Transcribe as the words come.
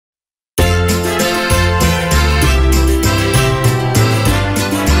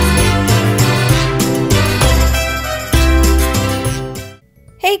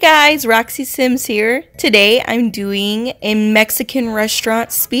guys, Roxy Sims here. Today I'm doing a Mexican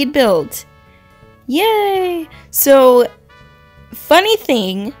restaurant speed build. Yay! So, funny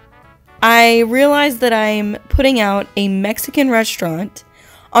thing, I realized that I'm putting out a Mexican restaurant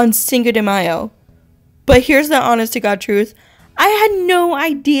on Cinco de Mayo. But here's the honest to God truth. I had no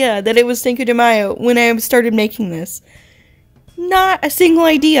idea that it was Cinco de Mayo when I started making this. Not a single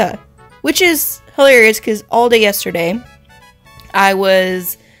idea. Which is hilarious because all day yesterday I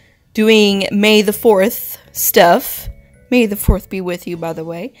was doing May the 4th stuff. May the 4th be with you, by the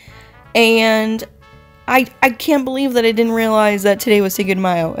way. And I can't believe that I didn't realize that today was Cinco de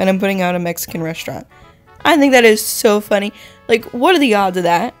Mayo and I'm putting out a Mexican restaurant. I think that is so funny. Like, what are the odds of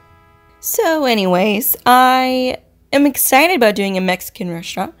that? So anyways, I am excited about doing a Mexican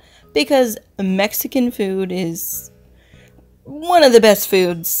restaurant because Mexican food is one of the best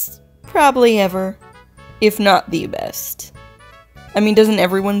foods probably ever, if not the best. I mean, doesn't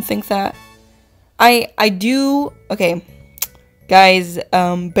everyone think that? I do. Okay, guys,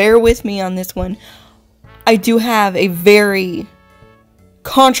 bear with me on this one. I do have a very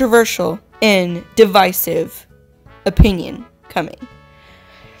controversial and divisive opinion coming.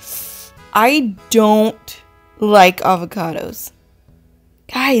 I don't like avocados.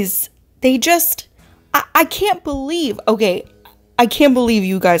 Guys, they just... I can't believe... Okay, I can't believe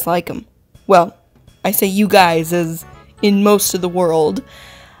you guys like them. Well, I say you guys as in most of the world.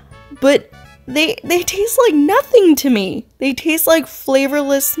 But they taste like nothing to me. They taste like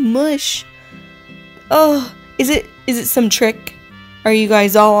flavorless mush. Oh, is it some trick? Are you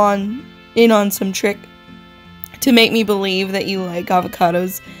guys all in on some trick to make me believe that you like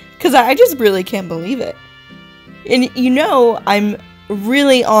avocados? Because I just really can't believe it. And you know, I'm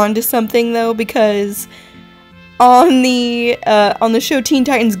really on to something though, because on the show Teen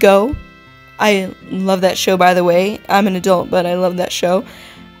Titans Go, I love that show, by the way. I'm an adult, but I love that show.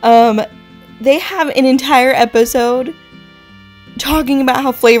 They have an entire episode talking about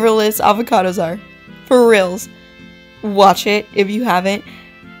how flavorless avocados are. For reals. Watch it if you haven't.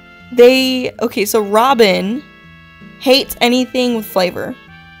 Okay, so Robin hates anything with flavor.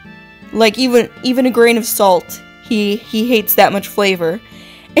 Like even a grain of salt, he hates that much flavor.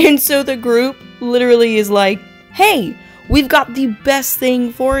 And so the group literally is like, hey, we've got the best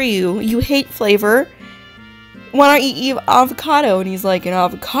thing for you. You hate flavor. Why don't you eat avocado? And he's like, an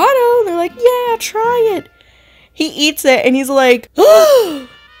avocado? They're like, yeah, try it. He eats it and he's like, oh,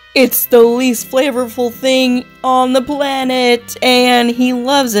 it's the least flavorful thing on the planet. And he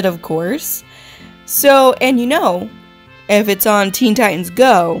loves it, of course. So, and you know, if it's on Teen Titans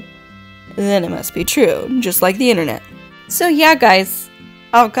Go, then it must be true, just like the internet. So yeah, guys,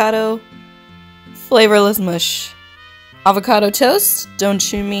 avocado, flavorless mush. Avocado toast?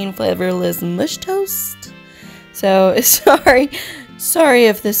 Don't you mean flavorless mush toast? So, sorry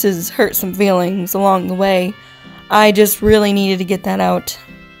if this has hurt some feelings along the way. I just really needed to get that out.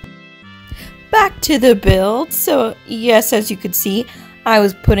 Back to the build. So, yes, as you could see, I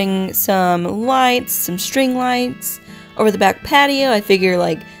was putting some lights, some string lights over the back patio. I figure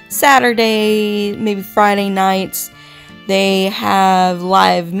like Saturday, maybe Friday nights, they have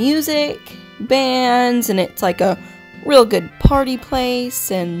live music, bands, and it's like a real good party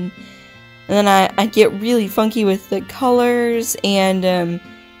place. And then I get really funky with the colors and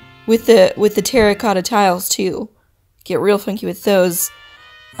with the terracotta tiles too. Get real funky with those.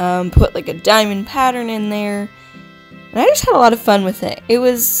 Put like a diamond pattern in there, and I just had a lot of fun with it. It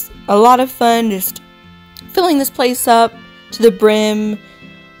was a lot of fun just filling this place up to the brim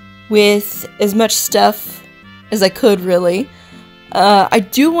with as much stuff as I could, really. I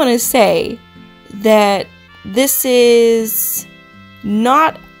do want to say that this is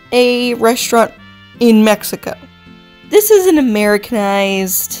not a restaurant in Mexico. This is an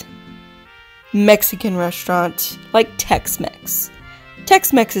Americanized Mexican restaurant, like Tex-Mex.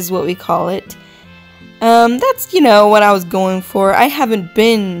 Tex-Mex is what we call it. That's, you know, what I was going for. I haven't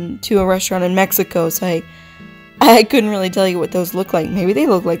been to a restaurant in Mexico, so I couldn't really tell you what those look like. Maybe they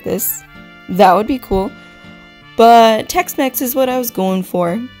look like this. That would be cool. But Tex-Mex is what I was going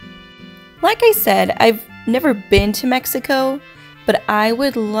for. Like I said, I've never been to Mexico, but I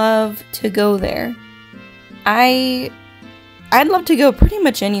would love to go there. I'd love to go pretty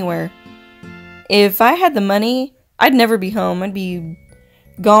much anywhere. If I had the money, I'd never be home. I'd be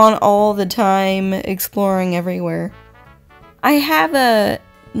gone all the time, exploring everywhere. I have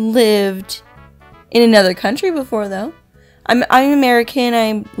lived in another country before, though. I'm American,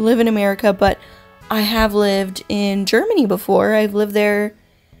 I live in America, but I have lived in Germany before. I've lived there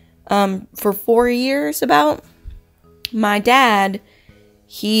for 4 years about. My dad,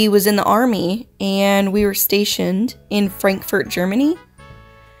 he was in the army, and we were stationed in Frankfurt, Germany.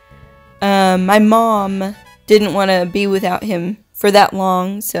 My mom didn't want to be without him for that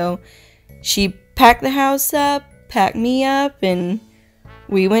long, so she packed the house up, packed me up, and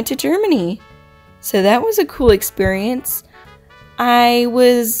we went to Germany. So that was a cool experience. I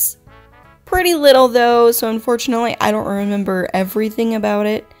was pretty little though, so unfortunately I don't remember everything about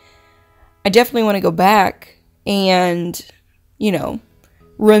it. I definitely want to go back and, you know,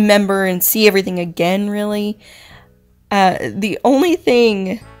 remember and see everything again, really. The only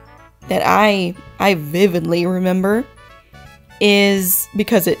thing that I vividly remember is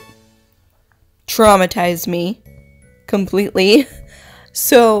because it traumatized me completely.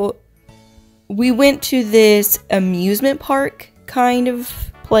 So we went to this amusement park kind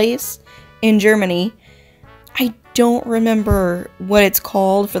of place in Germany. I don't remember what it's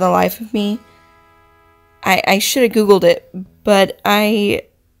called for the life of me. I should have Googled it, but I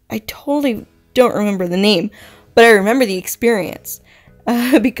totally don't remember the name. But I remember the experience.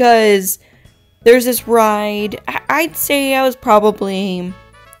 Because there's this ride. I'd say I was probably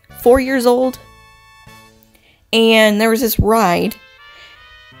 4 years old. And there was this ride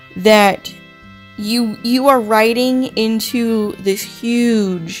that you are riding into this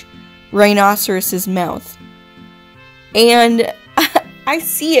huge rhinoceros's mouth. And I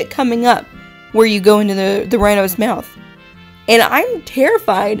see it coming up where you go into the rhino's mouth. And I'm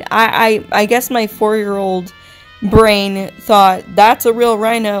terrified. I guess my 4-year-old brain thought, that's a real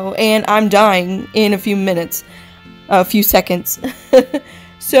rhino and I'm dying in a few seconds.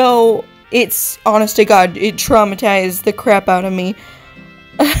 So it's, honest to God, it traumatized the crap out of me.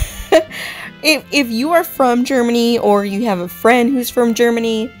 If you are from Germany or you have a friend who's from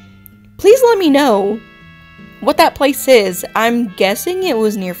Germany, please let me know what that place is. I'm guessing it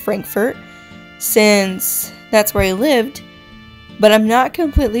was near Frankfurt, since that's where I lived, but I'm not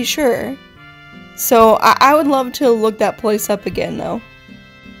completely sure. So I would love to look that place up again, though.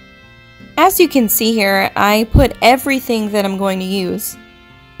 As you can see here, I put everything that I'm going to use,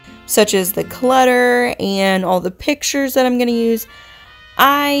 such as the clutter and all the pictures that I'm going to use.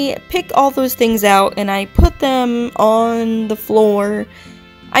 I pick all those things out and I put them on the floor.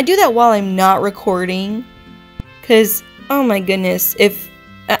 I do that while I'm not recording, because, oh my goodness, if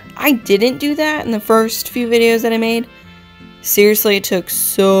I didn't do that in the first few videos that I made, seriously, it took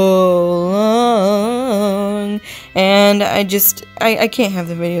so long, and I can't have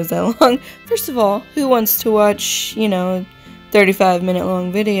the videos that long. First of all, who wants to watch, 35-minute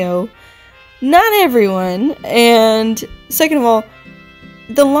long video? Not everyone. And second of all,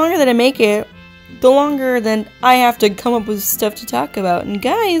 the longer that I make it, the longer that I have to come up with stuff to talk about. And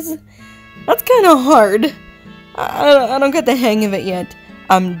guys, that's kind of hard. I don't get the hang of it yet.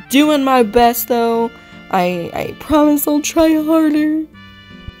 I'm doing my best, though. I promise I'll try harder.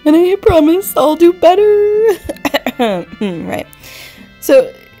 And I promise I'll do better. Right.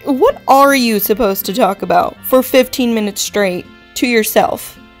 So, what are you supposed to talk about for 15 minutes straight to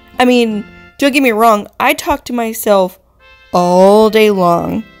yourself? I mean, don't get me wrong, I talk to myself all day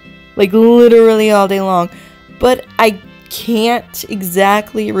long. Like, literally all day long. But I can't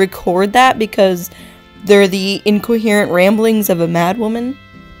exactly record that because they're the incoherent ramblings of a madwoman.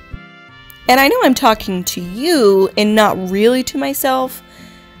 And I know I'm talking to you and not really to myself,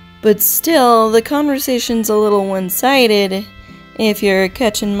 but still, the conversation's a little one-sided if you're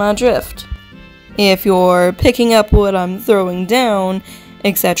catching my drift. If you're picking up what I'm throwing down,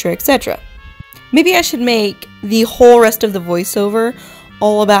 etc., etc. Maybe I should make the whole rest of the voiceover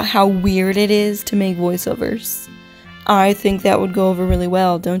all about how weird it is to make voiceovers. I think that would go over really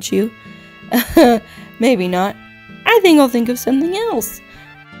well, don't you? Maybe not. I think I'll think of something else.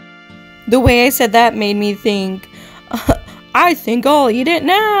 The way I said that made me think, I think I'll eat it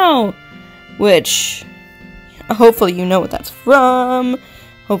now! Which, hopefully you know what that's from.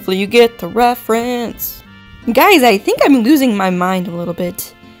 Hopefully you get the reference. Guys, I think I'm losing my mind a little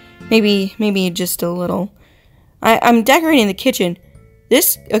bit. Maybe just a little. I'm decorating the kitchen.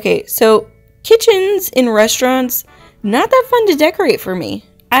 Okay, so kitchens in restaurants, not that fun to decorate for me.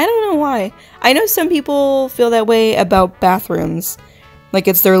 I don't know why. I know some people feel that way about bathrooms. Like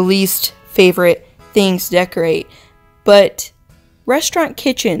it's their least favorite things to decorate. But restaurant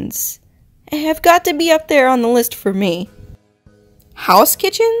kitchens have got to be up there on the list for me. House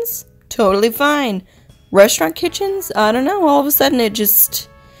kitchens? Totally fine. Restaurant kitchens? I don't know. All of a sudden it just...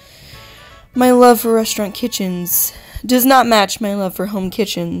 My love for restaurant kitchens does not match my love for home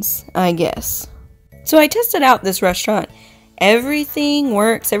kitchens, I guess. So I tested out this restaurant. Everything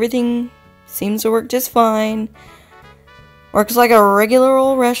works. Everything seems to work just fine. Works like a regular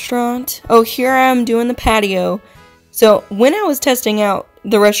old restaurant. Oh, here I am doing the patio. So when I was testing out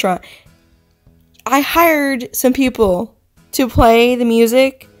the restaurant, I hired some people to play the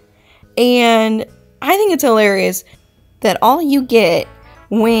music. And I think it's hilarious that all you get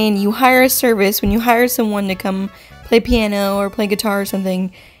when you hire a service, when you hire someone to come play piano or play guitar or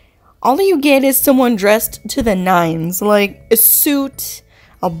something, all you get is someone dressed to the nines, like a suit,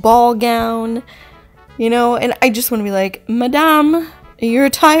 a ball gown, you know, and I just want to be like, Madame, your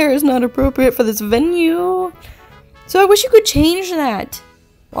attire is not appropriate for this venue. So I wish you could change that.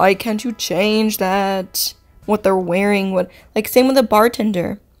 Why can't you change that? What they're wearing, what, like, same with the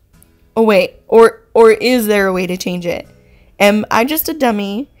bartender. Oh wait, or is there a way to change it? Am I just a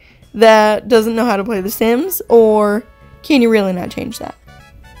dummy that doesn't know how to play The Sims, or can you really not change that?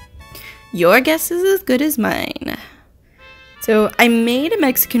 Your guess is as good as mine. So I made a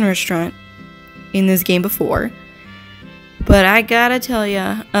Mexican restaurant in this game before, but I gotta tell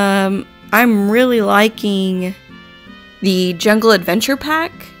ya, I'm really liking the Jungle Adventure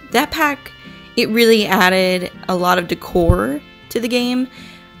pack. That pack, it really added a lot of decor to the game,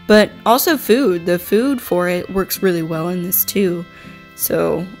 but also food. The food for it works really well in this too,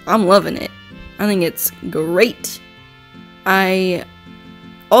 so I'm loving it. I think it's great. I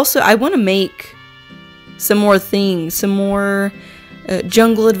want to make some more things, some more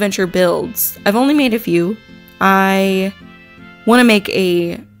jungle adventure builds. I've only made a few. I want to make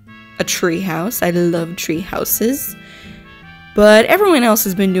a tree house. I love tree houses. But everyone else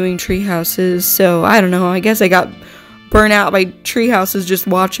has been doing tree houses, so I don't know. I guess I got burnt out by tree houses just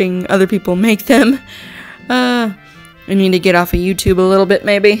watching other people make them. I need to get off of YouTube a little bit,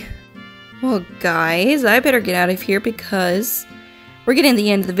 maybe. Well, guys, I better get out of here because we're getting to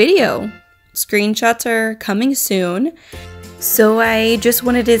the end of the video. Screenshots are coming soon. So I just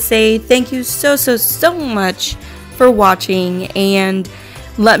wanted to say thank you so much for watching, and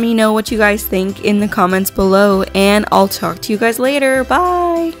let me know what you guys think in the comments below, and I'll talk to you guys later.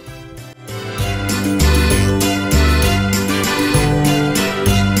 Bye!